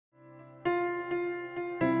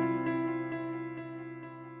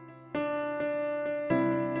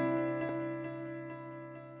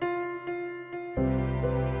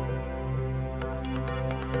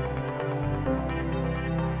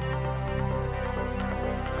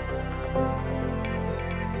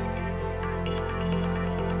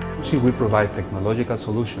IKUSI, we provide technological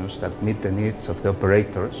solutions that meet the needs of the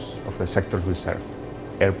operators of the sectors we serve: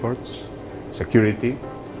 airports, security,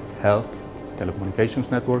 health, telecommunications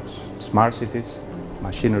networks, smart cities,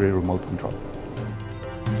 machinery remote control.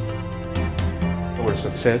 Our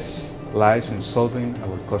success lies in solving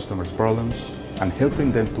our customers' problems and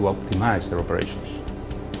helping them to optimize their operations.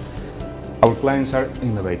 Our clients are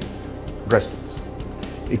innovative, restless.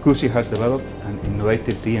 IKUSI has developed an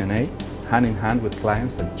innovative DNA hand in hand with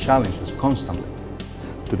clients that challenge us constantly.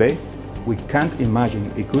 Today, we can't imagine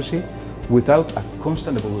IKUSI without a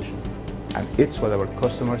constant evolution, and it's what our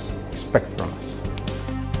customers expect from us.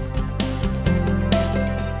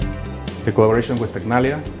 The collaboration with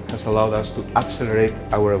TECNALIA has allowed us to accelerate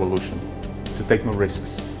our evolution, to take more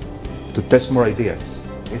risks, to test more ideas.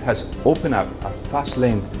 It has opened up a fast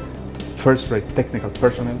lane to first-rate technical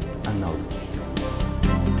personnel and knowledge.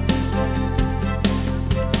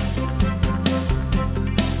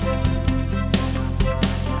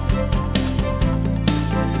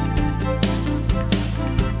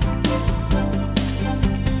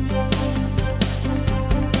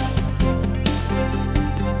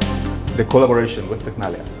 The collaboration with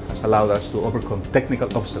TECNALIA has allowed us to overcome technical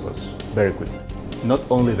obstacles very quickly. Not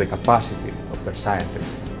only the capacity of their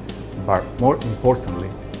scientists, but more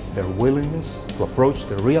importantly, their willingness to approach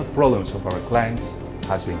the real problems of our clients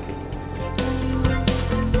has been key.